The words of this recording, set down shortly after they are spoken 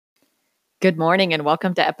Good morning and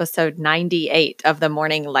welcome to episode 98 of the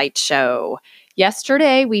Morning Light Show.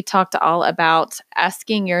 Yesterday, we talked all about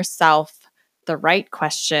asking yourself the right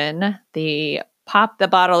question, the pop the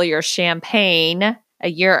bottle of your champagne a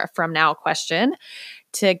year from now question,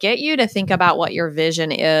 to get you to think about what your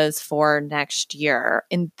vision is for next year.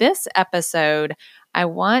 In this episode, I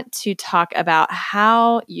want to talk about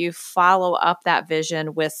how you follow up that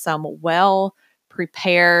vision with some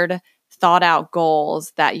well-prepared, thought out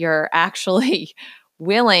goals that you're actually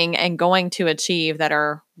willing and going to achieve that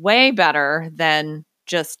are way better than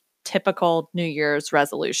just typical New Year's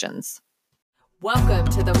resolutions. Welcome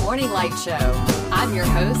to the Morning Light Show. I'm your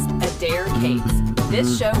host, Adair Cates.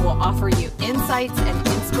 This show will offer you insights and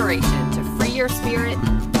inspiration to free your spirit,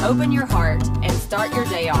 open your heart, and start your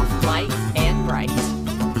day off light and bright.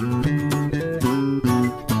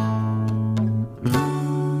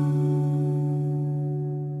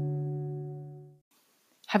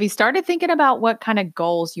 Have you started thinking about what kind of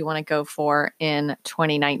goals you want to go for in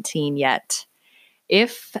 2019 yet?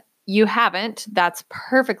 If you haven't, that's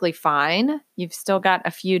perfectly fine. You've still got a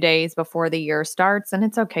few days before the year starts, and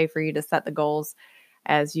it's okay for you to set the goals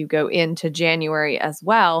as you go into January as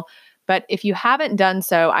well. But if you haven't done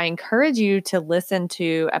so, I encourage you to listen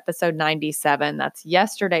to episode 97. That's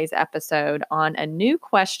yesterday's episode on a new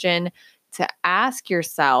question to ask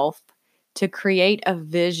yourself to create a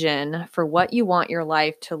vision for what you want your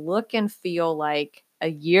life to look and feel like a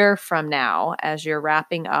year from now as you're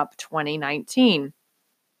wrapping up 2019.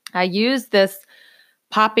 I use this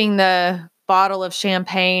popping the bottle of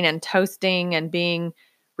champagne and toasting and being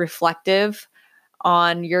reflective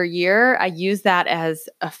on your year. I use that as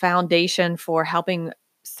a foundation for helping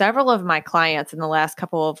several of my clients in the last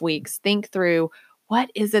couple of weeks think through what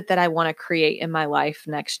is it that I want to create in my life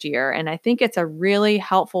next year. And I think it's a really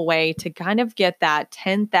helpful way to kind of get that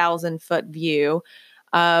 10,000 foot view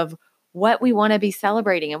of what we want to be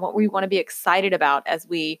celebrating and what we want to be excited about as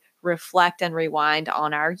we reflect and rewind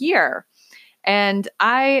on our year. And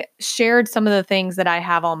I shared some of the things that I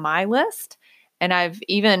have on my list, and I've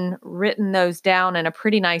even written those down in a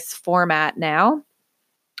pretty nice format now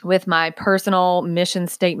with my personal mission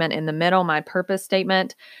statement in the middle, my purpose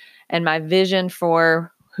statement, and my vision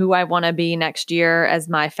for who I want to be next year as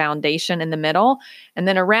my foundation in the middle. And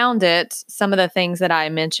then around it, some of the things that I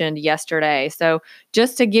mentioned yesterday. So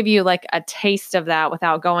just to give you like a taste of that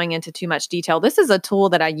without going into too much detail, this is a tool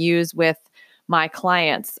that I use with my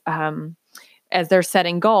clients as they're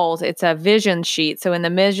setting goals. It's a vision sheet. So in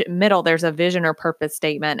the middle, there's a vision or purpose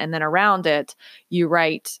statement. And then around it, you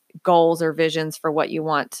write goals or visions for what you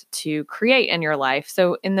want to create in your life.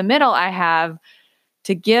 So in the middle, I have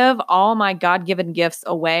to give all my God-given gifts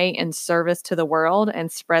away in service to the world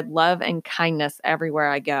and spread love and kindness everywhere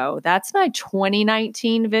I go. That's my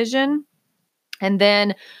 2019 vision. And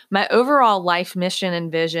then my overall life mission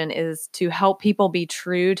and vision is to help people be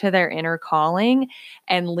true to their inner calling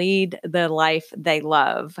and lead the life they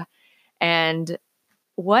love. And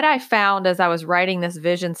what I found as I was writing this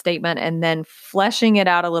vision statement and then fleshing it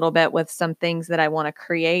out a little bit with some things that I want to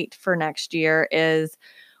create for next year is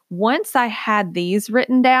once I had these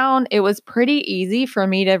written down, it was pretty easy for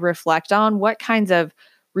me to reflect on what kinds of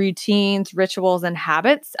routines, rituals, and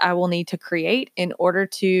habits I will need to create in order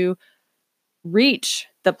to reach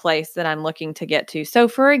the place that I'm looking to get to. So,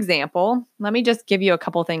 for example, let me just give you a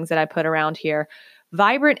couple things that I put around here.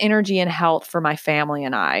 Vibrant energy and health for my family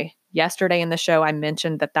and I. Yesterday in the show, I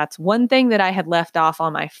mentioned that that's one thing that I had left off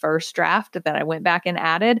on my first draft that I went back and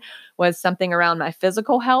added was something around my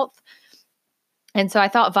physical health. And so I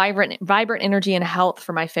thought vibrant energy and health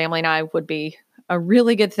for my family and I would be a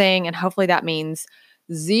really good thing. And hopefully that means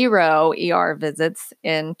 0 ER visits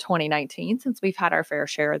in 2019 since we've had our fair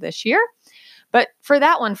share this year. But for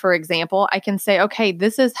that one, for example, I can say, okay,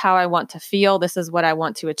 this is how I want to feel. This is what I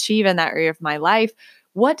want to achieve in that area of my life.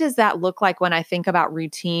 What does that look like when I think about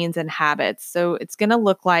routines and habits? So it's going to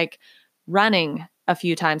look like running a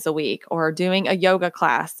few times a week or doing a yoga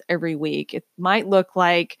class every week. It might look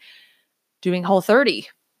like doing Whole30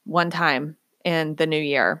 one time in the new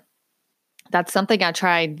year. That's something I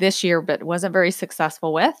tried this year, but wasn't very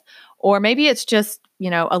successful with. Or maybe it's just,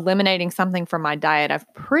 eliminating something from my diet.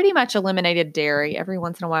 I've pretty much eliminated dairy. Every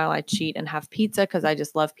once in a while I cheat and have pizza because I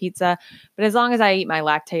just love pizza. But as long as I eat my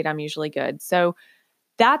lactate, I'm usually good. So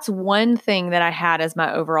that's one thing that I had as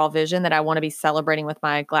my overall vision that I want to be celebrating with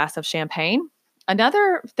my glass of champagne.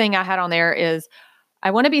 Another thing I had on there is I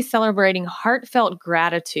want to be celebrating heartfelt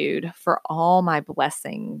gratitude for all my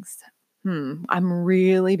blessings. I'm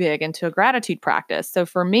really big into a gratitude practice. So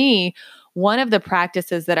for me, one of the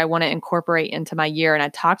practices that I want to incorporate into my year, and I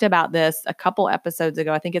talked about this a couple episodes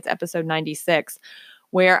ago, I think it's episode 96,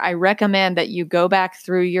 where I recommend that you go back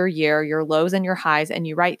through your year, your lows and your highs, and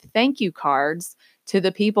you write thank you cards to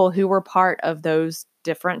the people who were part of those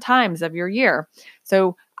different times of your year.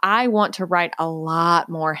 So I want to write a lot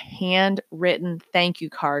more handwritten thank you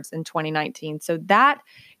cards in 2019. So that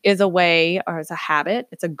is a way, or as a habit,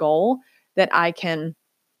 it's a goal that I can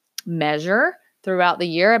measure throughout the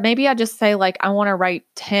year. Maybe I just say, like, I want to write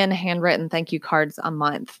 10 handwritten thank you cards a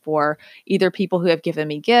month for either people who have given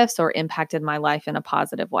me gifts or impacted my life in a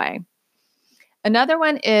positive way. Another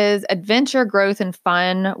one is adventure, growth, and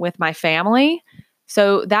fun with my family.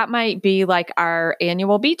 So that might be like our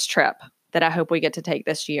annual beach trip that I hope we get to take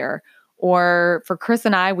this year. Or for Chris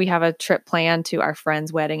and I, we have a trip planned to our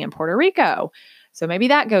friend's wedding in Puerto Rico. So maybe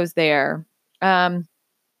that goes there.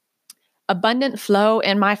 Abundant flow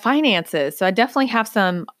in my finances. So I definitely have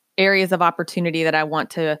some areas of opportunity that I want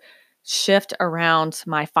to shift around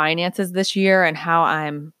my finances this year and how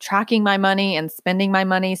I'm tracking my money and spending my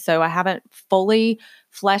money. So I haven't fully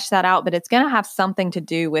fleshed that out, but it's going to have something to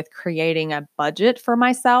do with creating a budget for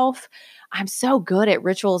myself. I'm so good at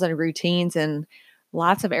rituals and routines and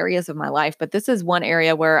lots of areas of my life, but this is one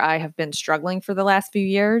area where I have been struggling for the last few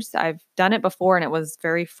years. I've done it before and it was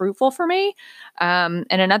very fruitful for me. And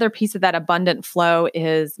another piece of that abundant flow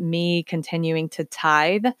is me continuing to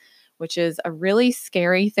tithe, which is a really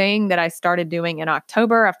scary thing that I started doing in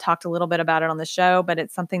October. I've talked a little bit about it on the show, but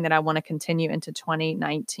it's something that I want to continue into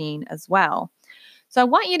 2019 as well. So I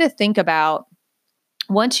want you to think about,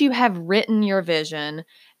 once you have written your vision,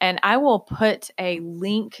 and I will put a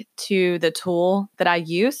link to the tool that I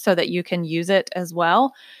use so that you can use it as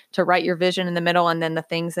well to write your vision in the middle and then the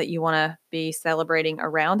things that you want to be celebrating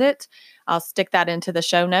around it. I'll stick that into the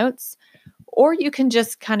show notes. Or you can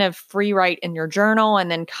just kind of free write in your journal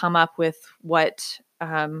and then come up with what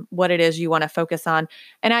it is you want to focus on.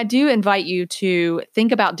 And I do invite you to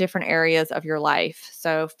think about different areas of your life.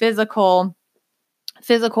 So physical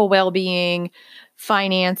well-being,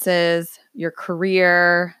 finances, your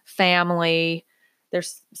career, family.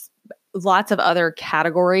 There's lots of other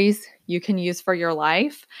categories you can use for your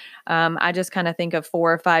life. I just kind of think of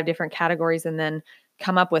 4 or 5 different categories and then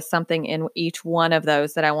come up with something in each one of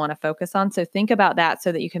those that I want to focus on. So think about that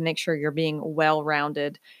so that you can make sure you're being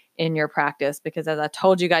well-rounded in your practice. Because as I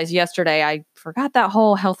told you guys yesterday, I forgot that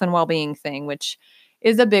whole health and well-being thing, which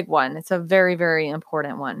is a big one. It's a very, very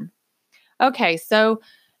important one. Okay, so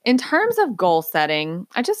in terms of goal setting,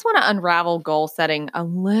 I just want to unravel goal setting a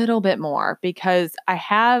little bit more because I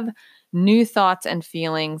have new thoughts and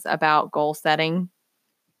feelings about goal setting.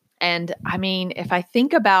 And I mean, if I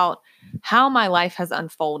think about how my life has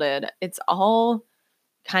unfolded, it's all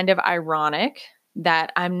kind of ironic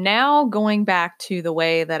that I'm now going back to the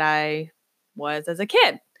way that I was as a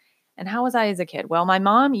kid. And how was I as a kid? Well, my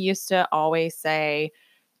mom used to always say,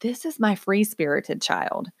 "This is my free spirited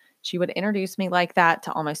child." She would introduce me like that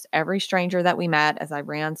to almost every stranger that we met as I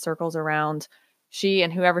ran circles around she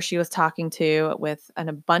and whoever she was talking to with an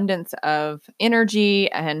abundance of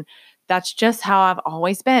energy. And that's just how I've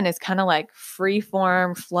always been, is kind of like free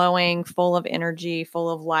form, flowing, full of energy,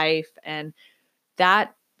 full of life. And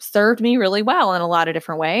that served me really well in a lot of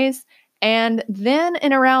different ways. And then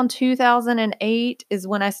in around 2008 is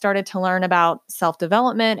when I started to learn about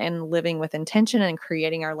self-development and living with intention and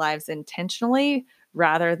creating our lives intentionally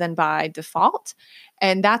rather than by default.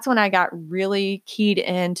 And that's when I got really keyed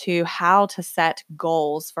into how to set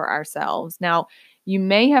goals for ourselves. Now, you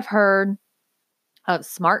may have heard of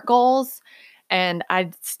SMART goals, and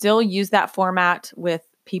I still use that format with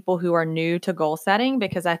people who are new to goal setting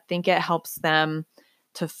because I think it helps them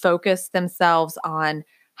to focus themselves on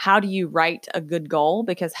how do you write a good goal,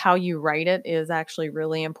 because how you write it is actually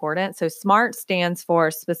really important. So SMART stands for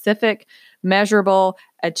specific, measurable,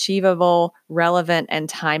 achievable, relevant, and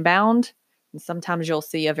time bound. And sometimes you'll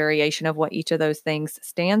see a variation of what each of those things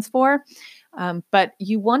stands for. But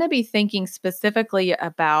you want to be thinking specifically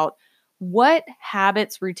about what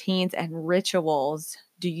habits, routines, and rituals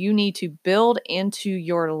do you need to build into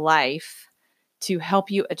your life to help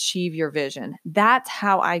you achieve your vision? That's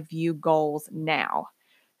how I view goals now.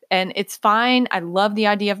 And it's fine. I love the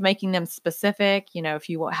idea of making them specific. You know, if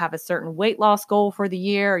you have a certain weight loss goal for the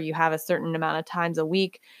year, or you have a certain amount of times a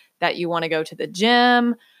week that you want to go to the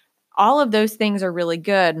gym, all of those things are really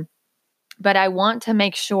good. But I want to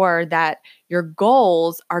make sure that your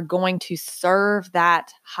goals are going to serve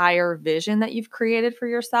that higher vision that you've created for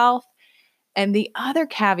yourself. And the other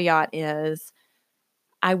caveat is,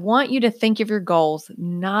 I want you to think of your goals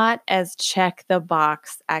not as check the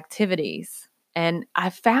box activities. And I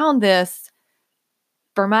found this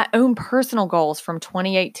for my own personal goals from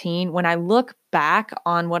 2018. When I look back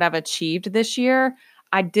on what I've achieved this year,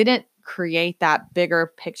 I didn't create that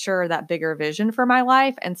bigger picture, that bigger vision for my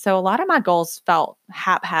life. And so a lot of my goals felt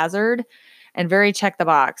haphazard and very check the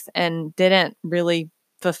box and didn't really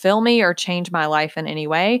fulfill me or change my life in any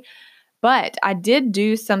way. But I did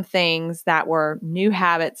do some things that were new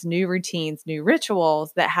habits, new routines, new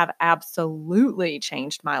rituals that have absolutely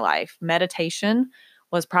changed my life. Meditation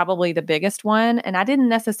was probably the biggest one. And I didn't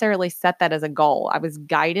necessarily set that as a goal. I was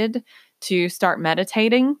guided to start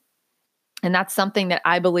meditating. And that's something that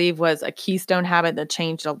I believe was a keystone habit that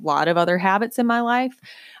changed a lot of other habits in my life.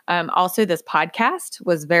 Also, this podcast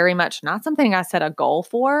was very much not something I set a goal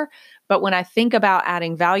for. But when I think about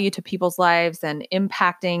adding value to people's lives and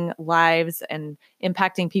impacting lives and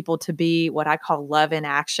impacting people to be what I call love in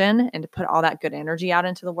action and to put all that good energy out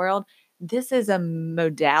into the world, this is a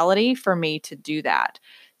modality for me to do that.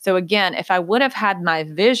 So again, if I would have had my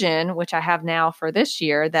vision, which I have now for this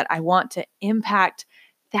year, that I want to impact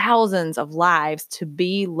thousands of lives to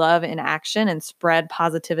be love in action and spread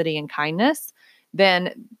positivity and kindness,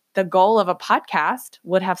 then the goal of a podcast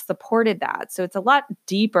would have supported that. So it's a lot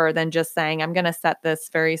deeper than just saying, I'm going to set this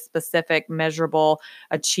very specific, measurable,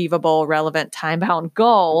 achievable, relevant, time-bound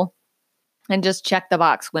goal and just check the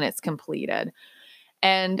box when it's completed.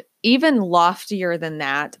 And even loftier than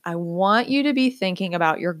that, I want you to be thinking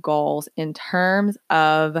about your goals in terms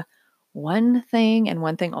of one thing and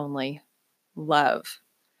one thing only: love.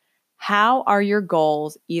 How are your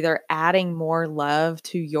goals either adding more love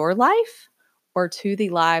to your life or to the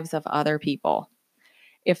lives of other people?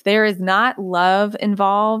 If there is not love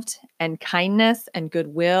involved and kindness and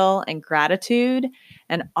goodwill and gratitude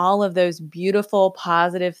and all of those beautiful,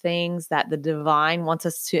 positive things that the divine wants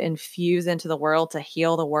us to infuse into the world to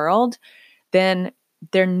heal the world, then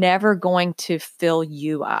they're never going to fill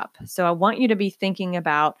you up. So I want you to be thinking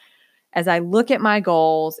about, as I look at my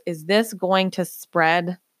goals, is this going to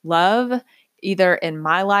spread love either in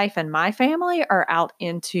my life and my family or out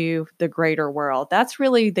into the greater world? That's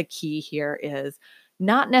really the key here, is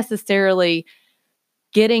not necessarily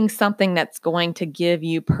getting something that's going to give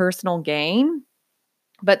you personal gain,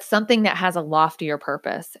 but something that has a loftier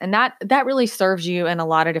purpose. And that really serves you in a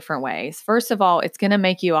lot of different ways. First of all, it's going to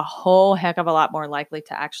make you a whole heck of a lot more likely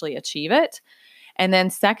to actually achieve it. And then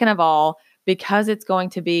second of all, because it's going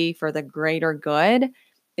to be for the greater good,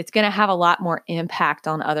 it's going to have a lot more impact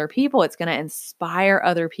on other people. It's going to inspire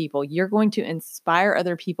other people. You're going to inspire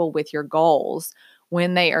other people with your goals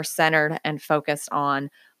when they are centered and focused on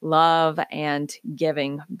love and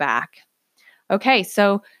giving back. Okay,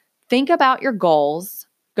 so think about your goals.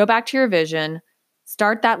 Go back to your vision.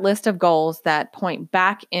 Start that list of goals that point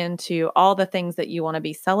back into all the things that you want to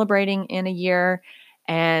be celebrating in a year,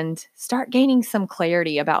 and start gaining some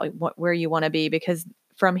clarity about where you want to be. Because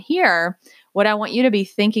from here, what I want you to be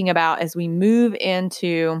thinking about as we move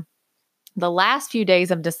into the last few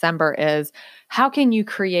days of December is, how can you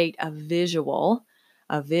create a vision board,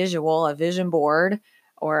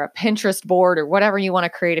 or a Pinterest board, or whatever you want to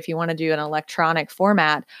create if you want to do an electronic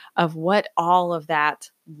format of what all of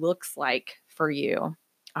that looks like for you.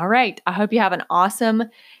 All right. I hope you have an awesome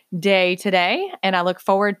day today, and I look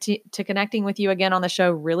forward to connecting with you again on the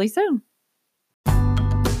show really soon.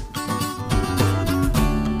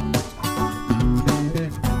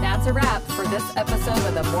 That's a wrap for this episode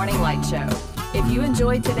of the Morning Light Show. If you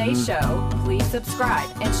enjoyed today's show, please subscribe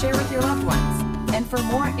and share with your loved ones. And for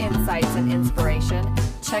more insights and inspiration,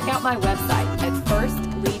 check out my website at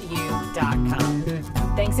firstleadyou.com.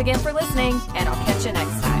 Thanks again for listening, and I'll catch you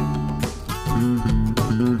next time.